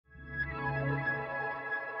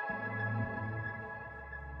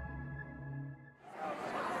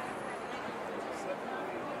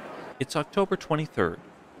It's October 23rd,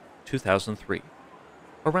 2003,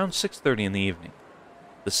 around 6:30 in the evening.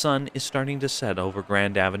 The sun is starting to set over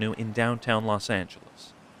Grand Avenue in downtown Los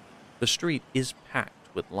Angeles. The street is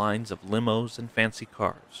packed with lines of limos and fancy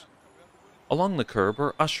cars. Along the curb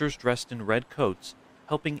are ushers dressed in red coats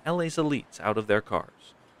helping LA's elites out of their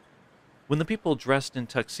cars. When the people dressed in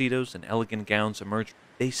tuxedos and elegant gowns emerge,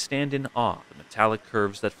 they stand in awe of the metallic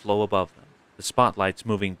curves that flow above them. The spotlights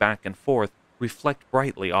moving back and forth reflect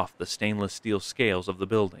brightly off the stainless steel scales of the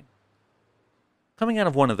building. Coming out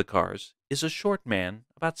of one of the cars is a short man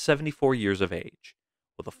about 74 years of age,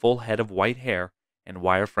 with a full head of white hair and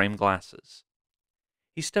wire-frame glasses.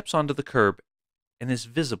 He steps onto the curb and is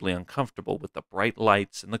visibly uncomfortable with the bright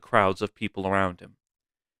lights and the crowds of people around him.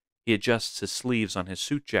 He adjusts his sleeves on his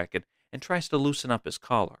suit jacket and tries to loosen up his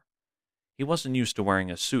collar. He wasn't used to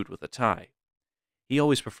wearing a suit with a tie. He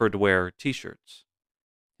always preferred to wear t-shirts.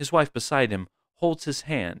 His wife beside him holds his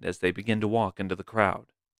hand as they begin to walk into the crowd.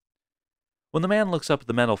 When the man looks up at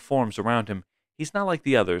the metal forms around him, he's not like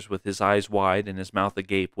the others with his eyes wide and his mouth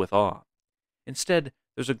agape with awe. Instead,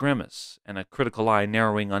 there's a grimace and a critical eye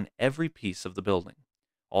narrowing on every piece of the building,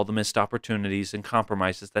 all the missed opportunities and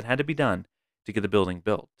compromises that had to be done to get the building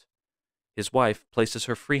built. His wife places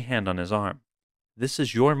her free hand on his arm. "This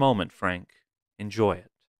is your moment, Frank. Enjoy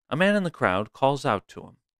it." A man in the crowd calls out to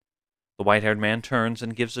him. The white-haired man turns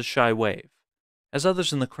and gives a shy wave. As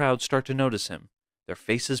others in the crowd start to notice him, their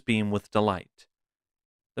faces beam with delight.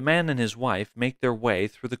 The man and his wife make their way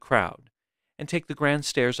through the crowd and take the grand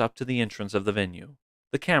stairs up to the entrance of the venue.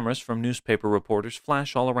 The cameras from newspaper reporters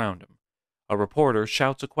flash all around him. A reporter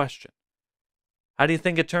shouts a question. "How do you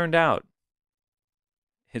think it turned out?"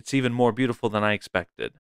 "It's even more beautiful than I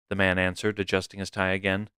expected," the man answered, adjusting his tie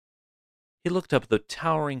again. He looked up at the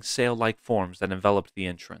towering sail-like forms that enveloped the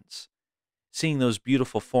entrance. Seeing those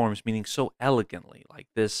beautiful forms meeting so elegantly like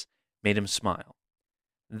this made him smile.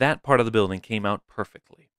 That part of the building came out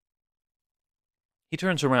perfectly. He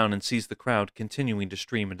turns around and sees the crowd continuing to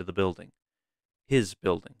stream into the building. His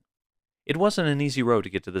building. It wasn't an easy road to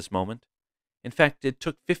get to this moment. In fact, it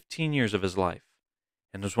took 15 years of his life,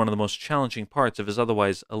 and was one of the most challenging parts of his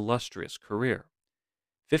otherwise illustrious career.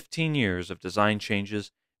 15 years of design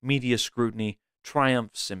changes, media scrutiny,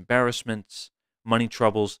 triumphs, embarrassments, money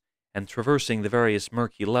troubles, and traversing the various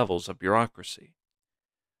murky levels of bureaucracy.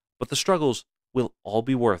 But the struggles will all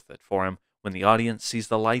be worth it for him when the audience sees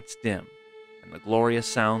the lights dim and the glorious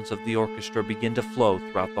sounds of the orchestra begin to flow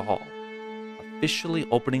throughout the hall, officially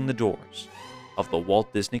opening the doors of the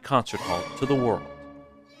Walt Disney Concert Hall to the world,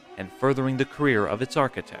 and furthering the career of its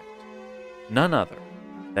architect, none other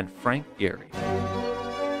than Frank Gehry.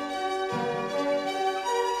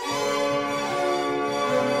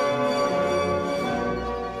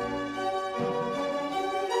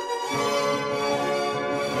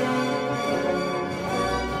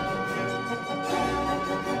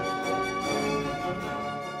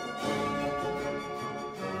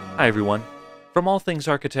 Hi everyone, from All Things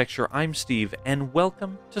Architecture, I'm Steve, and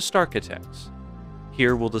welcome to STARCHITECTS.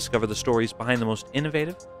 Here we'll discover the stories behind the most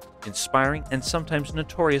innovative, inspiring, and sometimes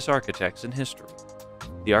notorious architects in history.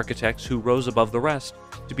 The architects who rose above the rest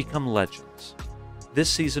to become legends.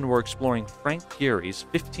 This season we're exploring Frank Gehry's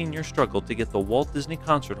 15-year struggle to get the Walt Disney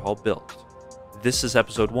Concert Hall built. This is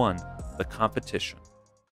Episode 1, The Competition.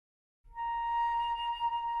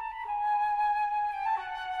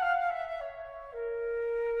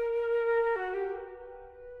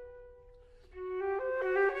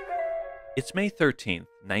 It's May 13th,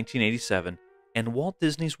 1987, and Walt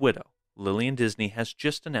Disney's widow, Lillian Disney, has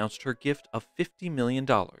just announced her gift of $50 million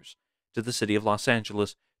to the city of Los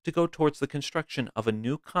Angeles to go towards the construction of a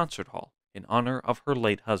new concert hall in honor of her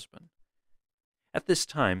late husband. At this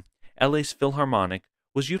time, LA's Philharmonic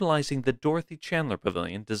was utilizing the Dorothy Chandler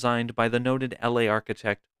Pavilion designed by the noted LA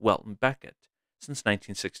architect Welton Becket since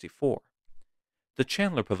 1964. The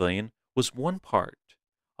Chandler Pavilion was one part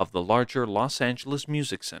of the larger Los Angeles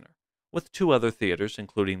Music Center, with two other theaters,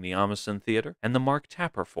 including the Amundsen Theater and the Mark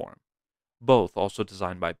Tapper Forum, both also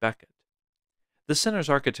designed by Becket. The center's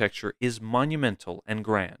architecture is monumental and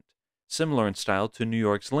grand, similar in style to New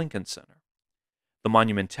York's Lincoln Center. The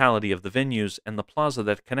monumentality of the venues and the plaza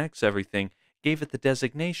that connects everything gave it the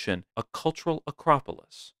designation a cultural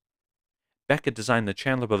acropolis. Becket designed the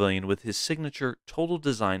Chandler Pavilion with his signature total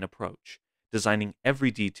design approach, designing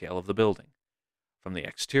every detail of the building, from the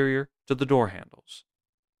exterior to the door handles.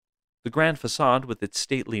 The grand facade with its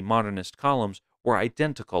stately modernist columns were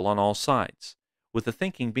identical on all sides, with the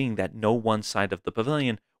thinking being that no one side of the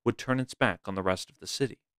pavilion would turn its back on the rest of the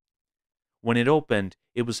city. When it opened,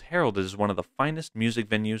 it was heralded as one of the finest music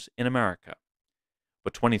venues in America.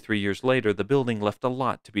 But 23 years later, the building left a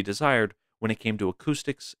lot to be desired when it came to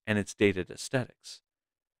acoustics and its dated aesthetics.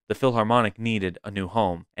 The Philharmonic needed a new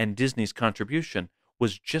home, and Disney's contribution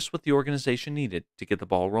was just what the organization needed to get the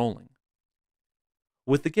ball rolling.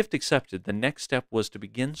 With the gift accepted, the next step was to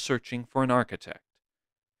begin searching for an architect.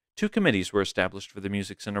 2 committees were established for the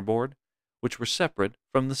Music Center Board, which were separate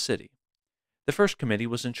from the city. The first committee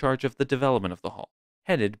was in charge of the development of the hall,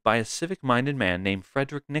 headed by a civic-minded man named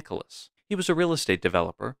Frederick Nicholas. He was a real estate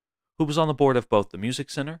developer who was on the board of both the Music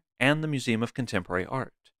Center and the Museum of Contemporary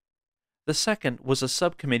Art. The second was a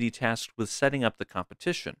subcommittee tasked with setting up the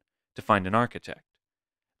competition to find an architect.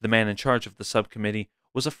 The man in charge of the subcommittee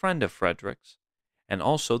was a friend of Frederick's, and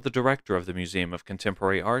also the director of the Museum of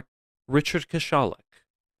Contemporary Art, Richard Kashalik.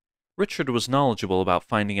 Richard was knowledgeable about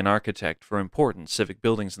finding an architect for important civic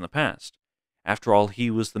buildings in the past. After all, he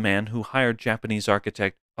was the man who hired Japanese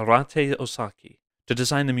architect Arate Osaki to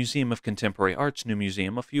design the Museum of Contemporary Art's new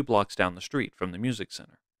museum a few blocks down the street from the Music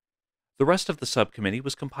Center. The rest of the subcommittee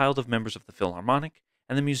was compiled of members of the Philharmonic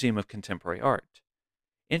and the Museum of Contemporary Art.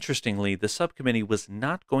 Interestingly, the subcommittee was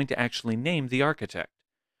not going to actually name the architect,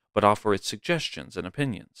 but offer its suggestions and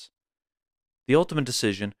opinions. The ultimate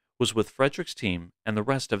decision was with Frederick's team and the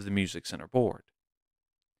rest of the Music Center board.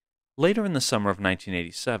 Later in the summer of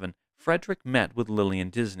 1987, Frederick met with Lillian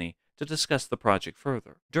Disney to discuss the project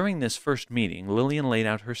further. During this first meeting, Lillian laid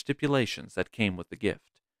out her stipulations that came with the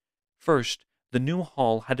gift. First, the new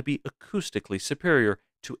hall had to be acoustically superior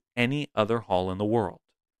to any other hall in the world.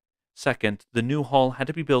 Second, the new hall had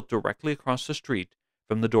to be built directly across the street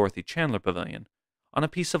from the Dorothy Chandler Pavilion on a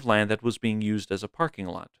piece of land that was being used as a parking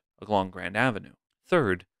lot along Grand Avenue.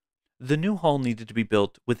 Third, the new hall needed to be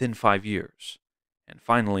built within 5 years. And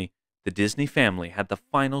finally, the Disney family had the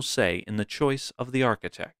final say in the choice of the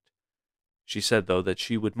architect. She said, though, that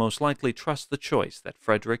she would most likely trust the choice that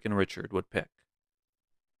Frederick and Richard would pick.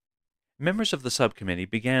 Members of the subcommittee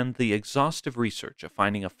began the exhaustive research of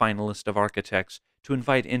finding a finalist of architects to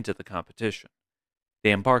invite into the competition.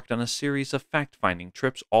 They embarked on a series of fact-finding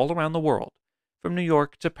trips all around the world, from New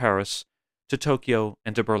York to Paris to Tokyo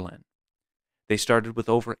and to Berlin. They started with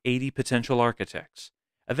over 80 potential architects,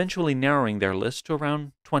 eventually narrowing their list to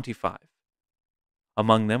around 25.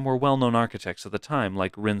 Among them were well-known architects of the time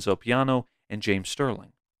like Renzo Piano and James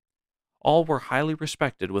Stirling. All were highly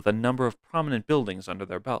respected with a number of prominent buildings under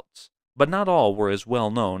their belts, but not all were as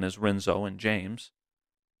well known as Renzo and James.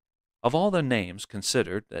 Of all the names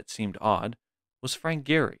considered that seemed odd was Frank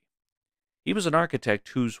Gehry. He was an architect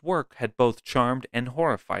whose work had both charmed and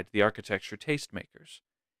horrified the architecture tastemakers.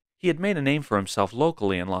 He had made a name for himself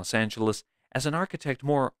locally in Los Angeles as an architect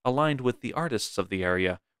more aligned with the artists of the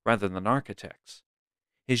area rather than architects.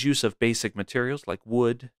 His use of basic materials like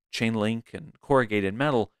wood, chain link, and corrugated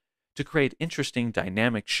metal to create interesting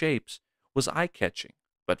dynamic shapes was eye-catching,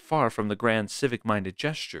 but far from the grand civic-minded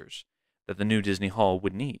gestures that the new Disney Hall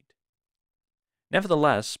would need.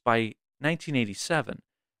 Nevertheless, by 1987,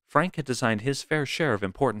 Frank had designed his fair share of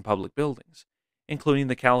important public buildings, including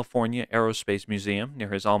the California Aerospace Museum near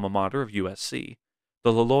his alma mater of USC,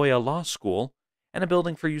 the La Loyola Law School, and a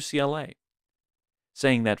building for UCLA.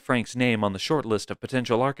 Saying that Frank's name on the short list of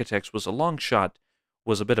potential architects was a long shot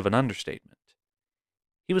was a bit of an understatement.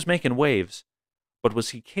 He was making waves, but was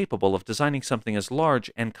he capable of designing something as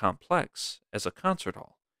large and complex as a concert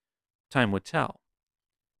hall? Time would tell.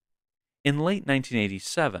 In late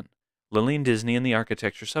 1987, Lillian Disney and the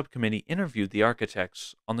Architecture Subcommittee interviewed the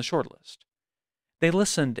architects on the shortlist. They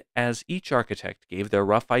listened as each architect gave their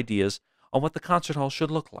rough ideas on what the concert hall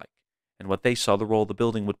should look like and what they saw the role the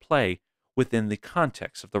building would play within the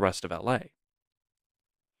context of the rest of LA.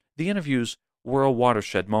 The interviews were a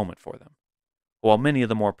watershed moment for them. While many of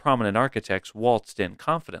the more prominent architects waltzed in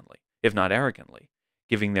confidently, if not arrogantly,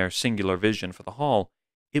 giving their singular vision for the hall,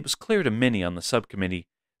 it was clear to many on the subcommittee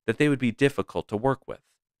that they would be difficult to work with,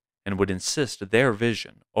 and would insist their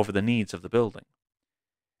vision over the needs of the building.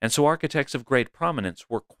 And so architects of great prominence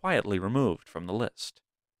were quietly removed from the list.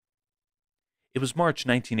 It was March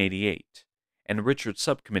 1988, and Richard's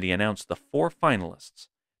subcommittee announced the 4 finalists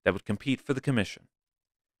that would compete for the commission.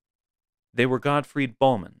 They were Gottfried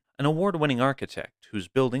Baumann, an award-winning architect whose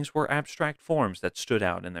buildings were abstract forms that stood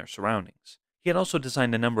out in their surroundings. He had also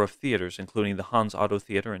designed a number of theaters, including the Hans Otto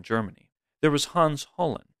Theater in Germany. There was Hans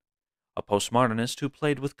Hollein, a postmodernist who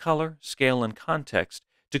played with color, scale, and context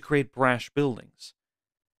to create brash buildings.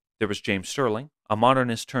 There was James Stirling, a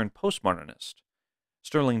modernist turned postmodernist.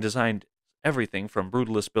 Stirling designed everything from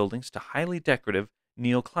brutalist buildings to highly decorative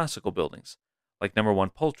neoclassical buildings, like No. 1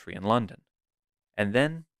 Poultry in London. And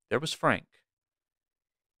then there was Frank.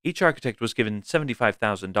 Each architect was given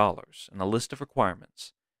 $75,000 and a list of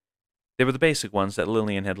requirements. They were the basic ones that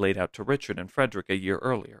Lillian had laid out to Richard and Frederick a year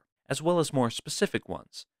earlier, as well as more specific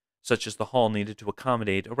ones, such as the hall needed to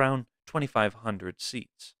accommodate around 2,500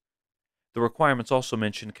 seats. The requirements also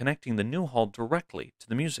mentioned connecting the new hall directly to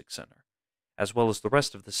the music center, as well as the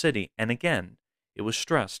rest of the city, and again, it was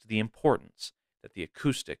stressed the importance that the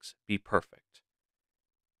acoustics be perfect.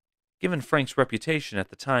 Given Frank's reputation at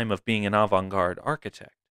the time of being an avant-garde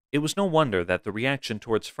architect, it was no wonder that the reaction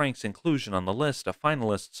towards Frank's inclusion on the list of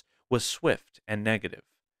finalists was swift and negative.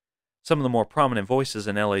 Some of the more prominent voices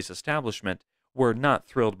in LA's establishment were not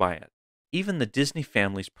thrilled by it. Even the Disney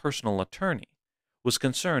family's personal attorney was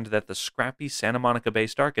concerned that the scrappy Santa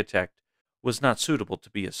Monica-based architect was not suitable to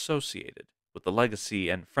be associated with the legacy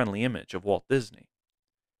and friendly image of Walt Disney.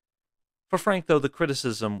 For Frank, though, the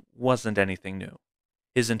criticism wasn't anything new.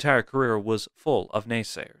 His entire career was full of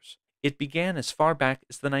naysayers. It began as far back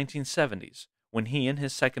as the 1970s, when he and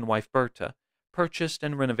his second wife Berta purchased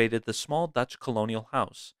and renovated the small Dutch colonial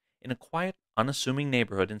house in a quiet, unassuming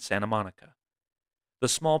neighborhood in Santa Monica. The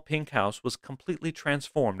small pink house was completely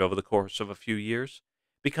transformed over the course of a few years,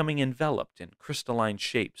 becoming enveloped in crystalline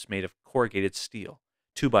shapes made of corrugated steel,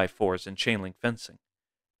 2x4s, and chain link fencing.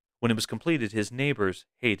 When it was completed, his neighbors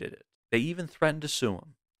hated it. They even threatened to sue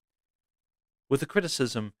him. With the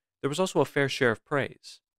criticism, there was also a fair share of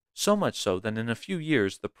praise. So much so that in a few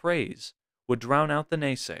years the praise would drown out the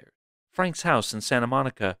naysayers. Frank's house in Santa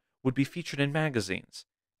Monica would be featured in magazines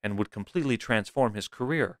and would completely transform his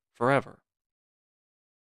career forever.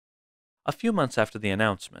 A few months after the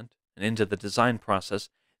announcement, and into the design process,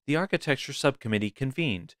 the architecture subcommittee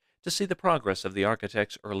convened to see the progress of the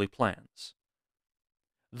architect's early plans.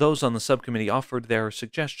 Those on the subcommittee offered their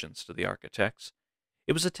suggestions to the architects.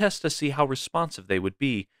 It was a test to see how responsive they would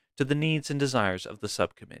be to the needs and desires of the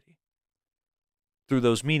subcommittee. Through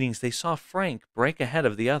those meetings, they saw Frank break ahead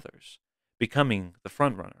of the others, becoming the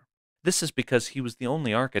frontrunner. This is because he was the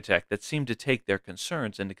only architect that seemed to take their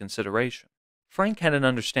concerns into consideration. Frank had an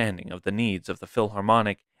understanding of the needs of the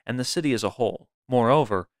Philharmonic and the city as a whole.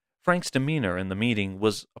 Moreover, Frank's demeanor in the meeting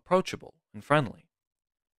was approachable and friendly.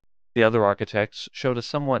 The other architects showed a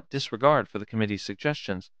somewhat disregard for the committee's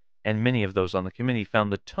suggestions, and many of those on the committee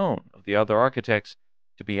found the tone of the other architects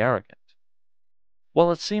to be arrogant.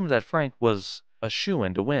 While it seemed that Frank was a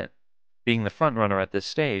shoo-in to win, being the frontrunner at this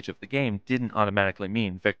stage of the game didn't automatically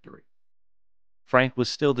mean victory. Frank was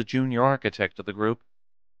still the junior architect of the group,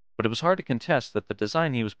 but it was hard to contest that the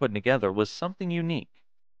design he was putting together was something unique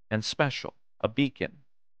and special, a beacon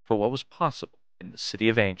for what was possible in the City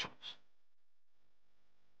of Angels.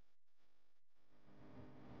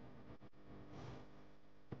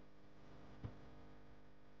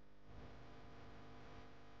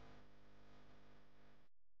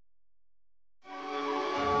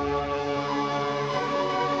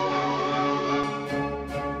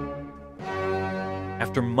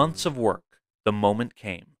 After months of work, the moment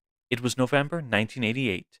came. It was November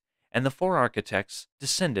 1988, and the four architects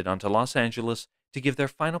descended onto Los Angeles to give their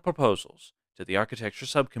final proposals to the Architecture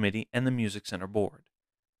Subcommittee and the Music Center Board.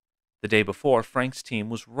 The day before, Frank's team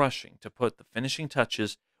was rushing to put the finishing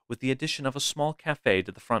touches with the addition of a small cafe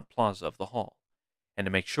to the front plaza of the hall, and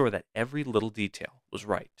to make sure that every little detail was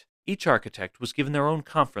right. Each architect was given their own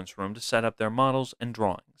conference room to set up their models and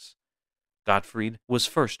drawings. Gottfried was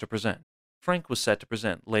first to present. Frank was set to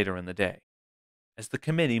present later in the day. As the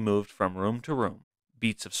committee moved from room to room,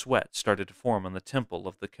 beads of sweat started to form on the temple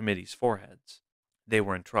of the committee's foreheads. They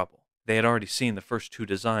were in trouble. They had already seen the first two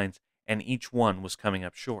designs, and each one was coming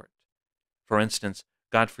up short. For instance,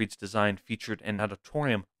 Gottfried's design featured an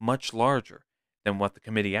auditorium much larger than what the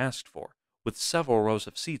committee asked for, with several rows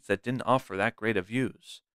of seats that didn't offer that great of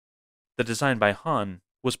views. The design by Hahn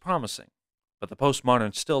was promising, but the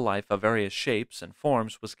postmodern still life of various shapes and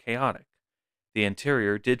forms was chaotic. The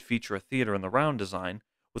interior did feature a theater in the round design,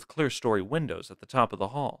 with clear-story windows at the top of the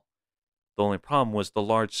hall. The only problem was the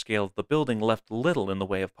large scale of the building left little in the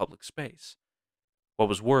way of public space. What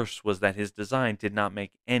was worse was that his design did not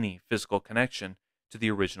make any physical connection to the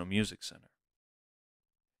original music center.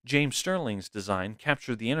 James Sterling's design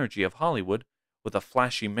captured the energy of Hollywood with a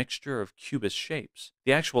flashy mixture of cubist shapes.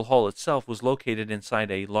 The actual hall itself was located inside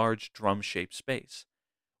a large drum-shaped space,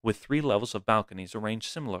 with 3 levels of balconies arranged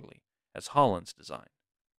similarly as Holland's design.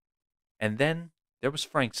 And then there was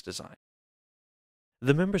Frank's design.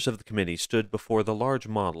 The members of the committee stood before the large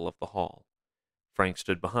model of the hall. Frank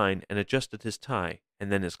stood behind and adjusted his tie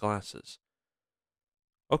and then his glasses.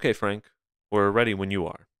 "Okay, Frank, we're ready when you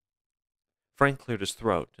are." Frank cleared his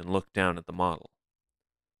throat and looked down at the model.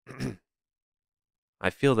 "I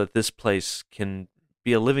feel that this place can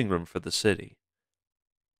be a living room for the city."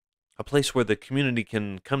 a place where the community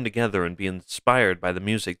can come together and be inspired by the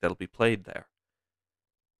music that'll be played there.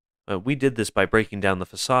 We did this by breaking down the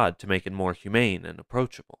facade to make it more humane and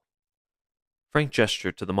approachable. Frank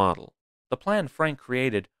gestured to the model. The plan Frank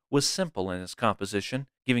created was simple in its composition,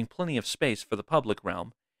 giving plenty of space for the public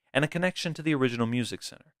realm and a connection to the original music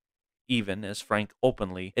center, even as Frank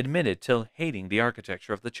openly admitted to hating the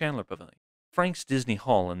architecture of the Chandler Pavilion. Frank's Disney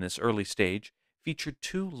Hall in this early stage featured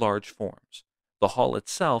two large forms, the hall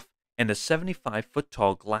itself and a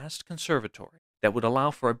 75-foot-tall glassed conservatory that would allow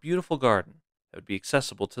for a beautiful garden that would be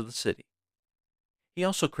accessible to the city. He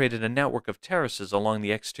also created a network of terraces along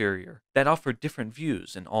the exterior that offered different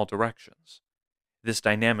views in all directions. This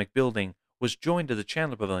dynamic building was joined to the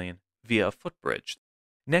Chandler Pavilion via a footbridge.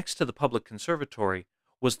 Next to the public conservatory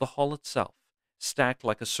was the hall itself, stacked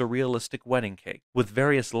like a surrealistic wedding cake, with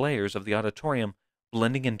various layers of the auditorium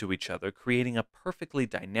blending into each other, creating a perfectly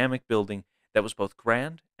dynamic building that was both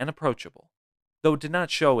grand and approachable. Though it did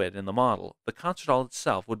not show it in the model, the concert hall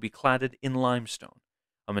itself would be cladded in limestone,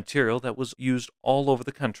 a material that was used all over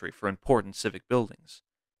the country for important civic buildings.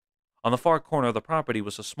 On the far corner of the property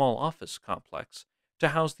was a small office complex to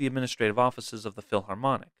house the administrative offices of the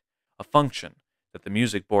Philharmonic, a function that the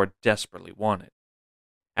music board desperately wanted.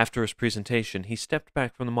 After his presentation, he stepped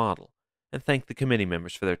back from the model and thanked the committee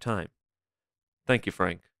members for their time. "Thank you,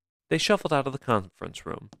 Frank." They shuffled out of the conference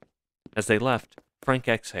room. As they left, Frank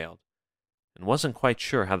exhaled and wasn't quite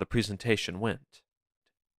sure how the presentation went.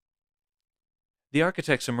 The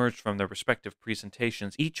architects emerged from their respective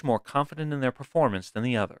presentations, each more confident in their performance than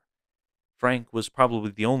the other. Frank was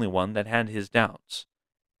probably the only one that had his doubts.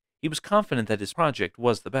 He was confident that his project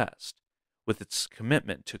was the best, with its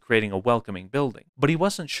commitment to creating a welcoming building, but he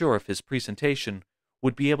wasn't sure if his presentation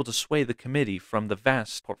would be able to sway the committee from the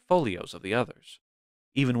vast portfolios of the others.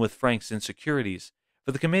 Even with Frank's insecurities,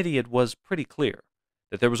 for the committee it was pretty clear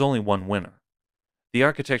that there was only one winner. The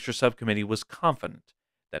architecture subcommittee was confident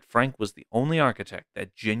that Frank was the only architect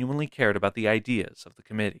that genuinely cared about the ideas of the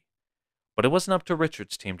committee. But it wasn't up to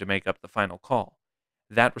Richard's team to make up the final call.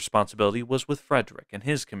 That responsibility was with Frederick and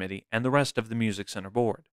his committee and the rest of the Music Center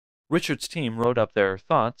board. Richard's team wrote up their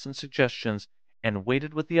thoughts and suggestions and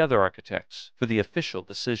waited with the other architects for the official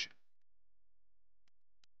decision.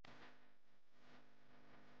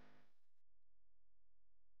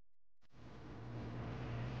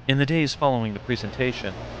 In the days following the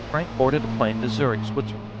presentation, Frank boarded a plane to Zurich,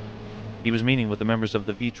 Switzerland. He was meeting with the members of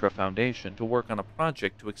the Vitra Foundation to work on a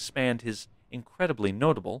project to expand his incredibly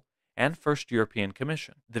notable and first European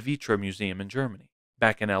commission, the Vitra Museum in Germany.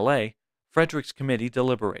 Back in L.A., Frederick's committee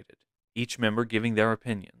deliberated, each member giving their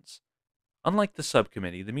opinions. Unlike the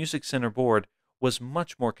subcommittee, the Music Center board was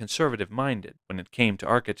much more conservative-minded when it came to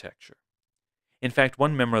architecture. In fact,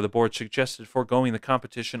 one member of the board suggested foregoing the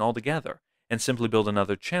competition altogether and simply build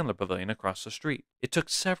another Chandler Pavilion across the street. It took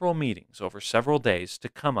several meetings over several days to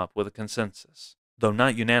come up with a consensus. Though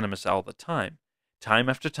not unanimous all the time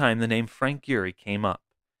after time the name Frank Gehry came up.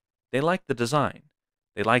 They liked the design.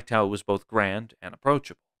 They liked how it was both grand and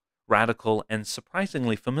approachable, radical and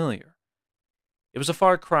surprisingly familiar. It was a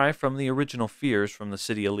far cry from the original fears from the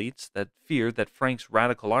city elites that feared that Frank's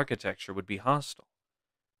radical architecture would be hostile.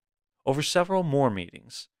 Over several more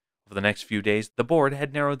meetings, over the next few days, the board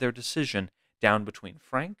had narrowed their decision down between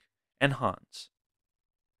Frank and Hans.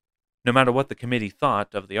 No matter what the committee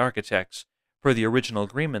thought of the architects, per the original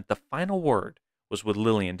agreement, the final word was with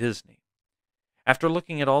Lillian Disney. After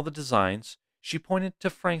looking at all the designs, she pointed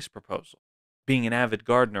to Frank's proposal. Being an avid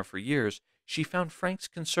gardener for years, she found Frank's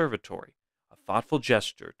conservatory a thoughtful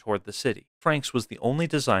gesture toward the city. Frank's was the only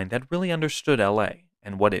design that really understood L.A.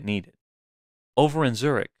 and what it needed. Over in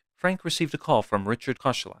Zurich, Frank received a call from Richard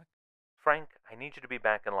Koschelak. "Frank, I need you to be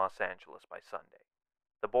back in Los Angeles by Sunday.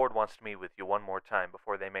 The board wants to meet with you one more time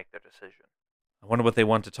before they make their decision." "I wonder what they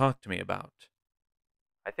want to talk to me about."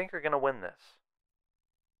 "I think you're going to win this."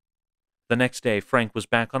 The next day, Frank was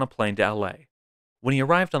back on a plane to L.A. When he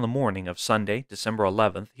arrived on the morning of Sunday, December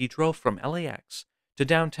 11th, he drove from LAX to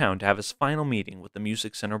downtown to have his final meeting with the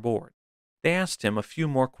Music Center board. They asked him a few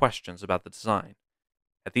more questions about the design.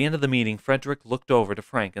 At the end of the meeting, Frederick looked over to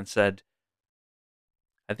Frank and said,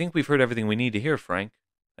 "I think we've heard everything we need to hear, Frank.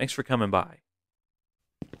 Thanks for coming by."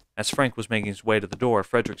 As Frank was making his way to the door,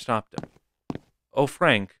 Frederick stopped him. "Oh,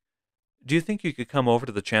 Frank, do you think you could come over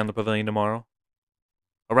to the Chandler Pavilion tomorrow?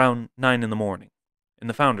 Around 9 in the morning, in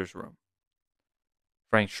the Founders Room."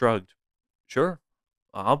 Frank shrugged. "Sure,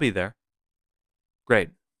 I'll be there."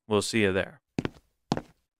 "Great, we'll see you there."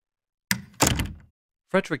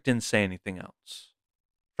 Frederick didn't say anything else.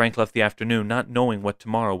 Frank left the afternoon not knowing what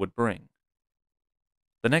tomorrow would bring.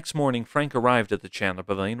 The next morning, Frank arrived at the Chandler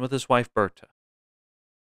Pavilion with his wife Berta.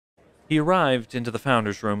 He arrived into the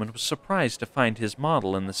founder's room and was surprised to find his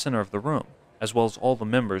model in the center of the room, as well as all the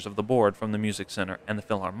members of the board from the Music Center and the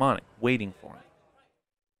Philharmonic waiting for him.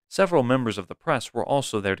 Several members of the press were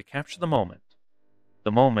also there to capture the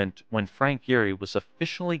moment when Frank Gehry was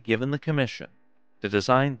officially given the commission to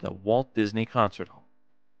design the Walt Disney Concert Hall.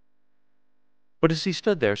 But as he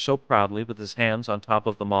stood there so proudly with his hands on top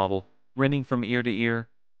of the model, grinning from ear to ear,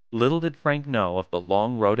 little did Frank know of the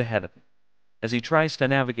long road ahead of him, as he tries to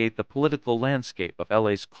navigate the political landscape of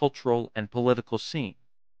LA's cultural and political scene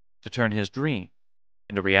to turn his dream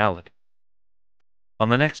into reality. On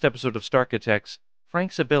the next episode of STARCHITECTS,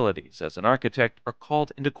 Frank's abilities as an architect are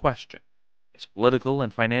called into question as political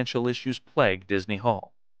and financial issues plague Disney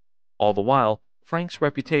Hall. All the while, Frank's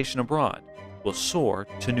reputation abroad will soar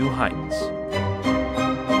to new heights.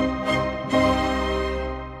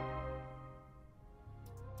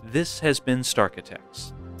 This has been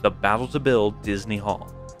STARCHITECTS, the battle to build Disney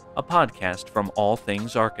Hall, a podcast from All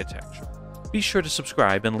Things Architecture. Be sure to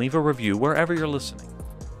subscribe and leave a review wherever you're listening.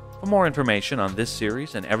 For more information on this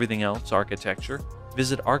series and everything else architecture,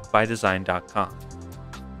 visit arcbydesign.com.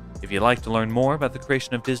 If you'd like to learn more about the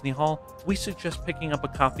creation of Disney Hall, we suggest picking up a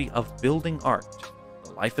copy of Building Art,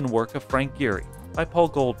 The Life and Work of Frank Gehry by Paul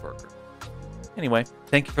Goldberger. Anyway,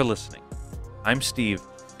 thank you for listening. I'm Steve,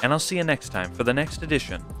 and I'll see you next time for the next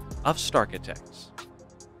edition of STARCHITECTS.